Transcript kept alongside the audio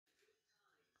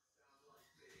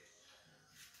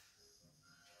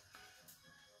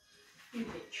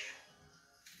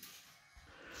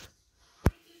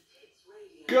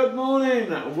Good morning,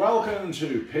 welcome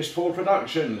to Piss Poor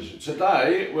Productions.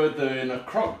 Today we're doing a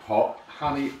crock pot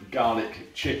honey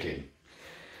garlic chicken.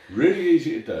 Really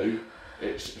easy to do.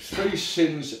 It's 3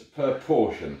 sins per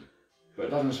portion, but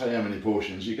it doesn't say how many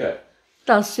portions you get.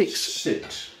 Does 6.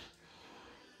 6.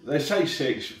 They say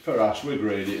 6, for us we're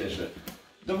greedy, isn't it?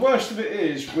 The worst of it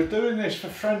is we're doing this for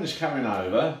friends coming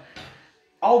over.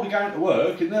 I'll be going to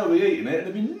work and they'll be eating it,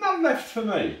 there'll be none left for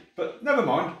me, but never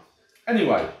mind.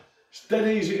 Anyway, it's dead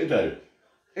easy to do.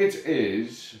 It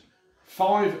is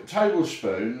 5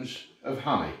 tablespoons of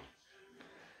honey,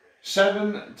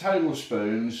 7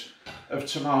 tablespoons of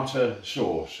tomato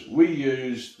sauce. We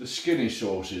use the skinny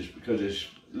sauces because it's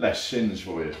less sins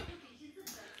for you.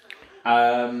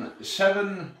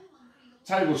 7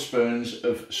 tablespoons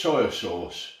of soya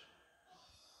sauce.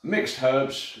 Mixed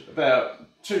herbs,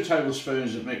 about 2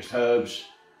 tablespoons of mixed herbs.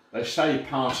 They say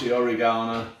party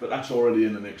oregano, but that's already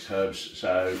in the mixed herbs,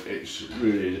 so it's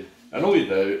really, and all you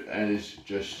do is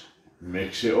just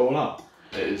mix it all up.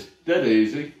 It is dead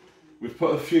easy. We've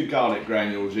put a few garlic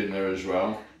granules in there as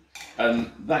well,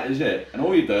 and that is it. And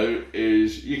all you do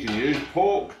is, you can use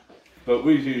pork, but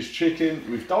we've used chicken.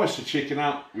 We've diced the chicken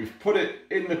up, we've put it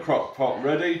in the crock pot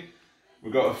ready.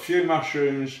 We've got a few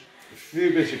mushrooms, a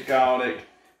few bits of garlic,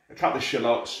 a couple of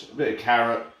shallots, a bit of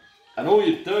carrot, and all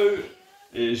you do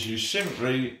is you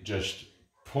simply just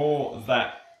pour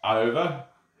that over.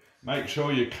 Make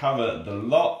sure you cover the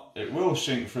lot. It will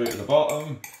sink through to the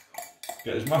bottom.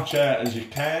 Get as much out as you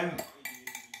can.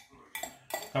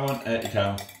 Come on, out you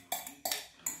come.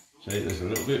 See, there's a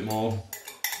little bit more.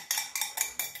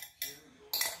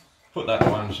 Put that to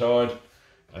one side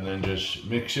and then just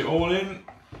mix it all in.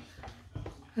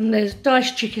 And there's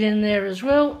diced chicken in there as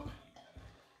well.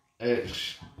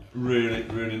 It's really,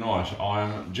 really nice.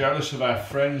 I'm jealous of our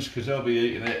friends because they'll be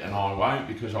eating it and I won't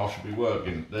because I should be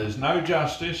working. There's no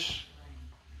justice.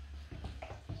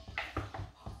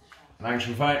 In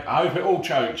actual fact, I hope it all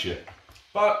chokes you.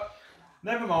 But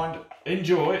never mind,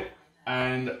 enjoy it.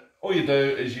 And all you do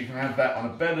is you can have that on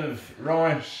a bed of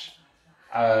rice,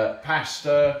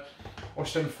 pasta.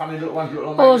 What's them funny little ones? Look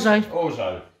like Orzo.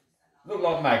 Orzo. Look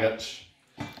like maggots,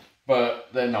 but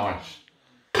they're nice.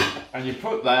 And you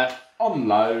put that on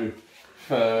low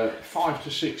for 5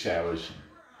 to 6 hours.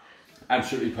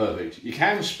 Absolutely perfect. You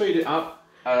can speed it up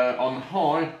on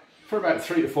high for about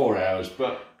 3 to 4 hours,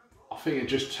 but I think it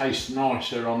just tastes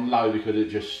nicer on low because it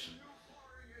just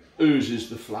oozes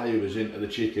the flavours into the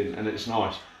chicken and it's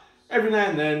nice. Every now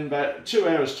and then, about 2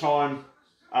 hours time,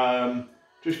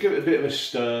 just give it a bit of a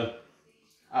stir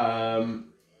and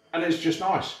it's just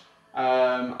nice.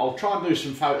 I'll try and do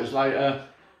some photos later.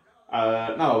 No,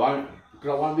 I won't, because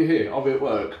I won't be here. I'll be at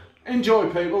work. Enjoy,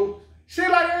 people. See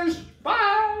you later.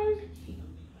 Bye.